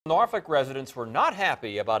Norfolk residents were not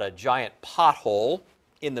happy about a giant pothole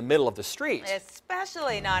in the middle of the street.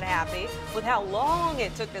 Especially not happy with how long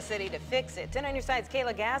it took the city to fix it. 10 on your side's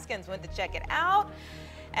Kayla Gaskins went to check it out.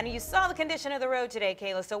 And you saw the condition of the road today,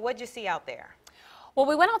 Kayla. So what'd you see out there? Well,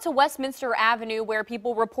 we went out to Westminster Avenue where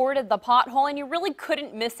people reported the pothole and you really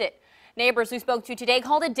couldn't miss it. Neighbors we spoke to today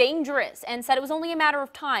called it dangerous and said it was only a matter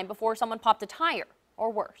of time before someone popped a tire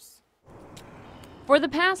or worse. For the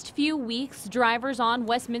past few weeks, drivers on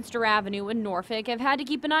Westminster Avenue in Norfolk have had to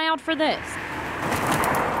keep an eye out for this.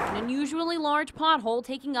 An unusually large pothole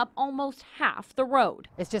taking up almost half the road.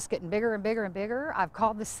 It's just getting bigger and bigger and bigger. I've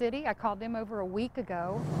called the city. I called them over a week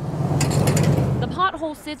ago. The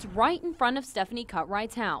pothole sits right in front of Stephanie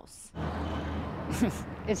Cutright's house.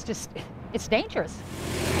 It's dangerous.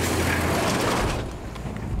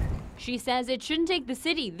 She says it shouldn't take the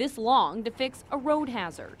city this long to fix a road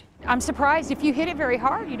hazard. I'm surprised if you hit it very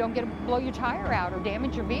hard, you don't get to blow your tire out or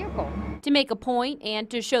damage your vehicle. To make a point and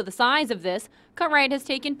to show the size of this, Cutright has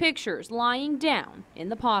taken pictures lying down in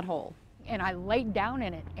the pothole. And I laid down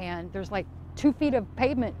in it, and there's like 2 feet of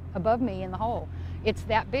pavement above me in the hole. It's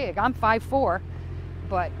that big. I'm 5'4",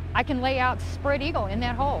 but I can lay out spread eagle in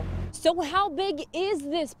that hole. So how big is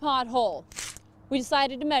this pothole? We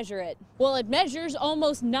decided to measure it. Well, it measures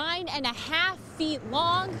almost 9.5 feet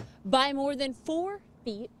long by more than 4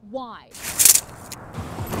 feet wide.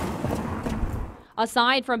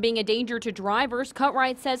 Aside from being a danger to drivers,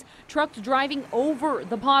 Cutright says trucks driving over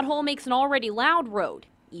the pothole makes an already loud road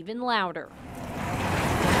even louder.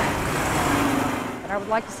 But I would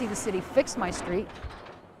like to see the city fix my street.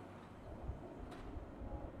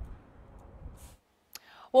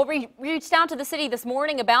 Well, we reached out to the city this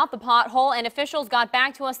morning about the pothole, and officials got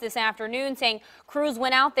back to us this afternoon saying crews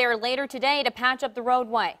went out there later today to patch up the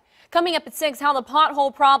roadway. Coming up at 6, how the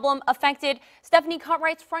pothole problem affected Stephanie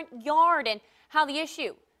Cutright's front yard and how the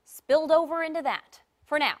issue spilled over into that.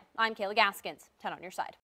 For now, I'm Kayla Gaskins, 10 on your side.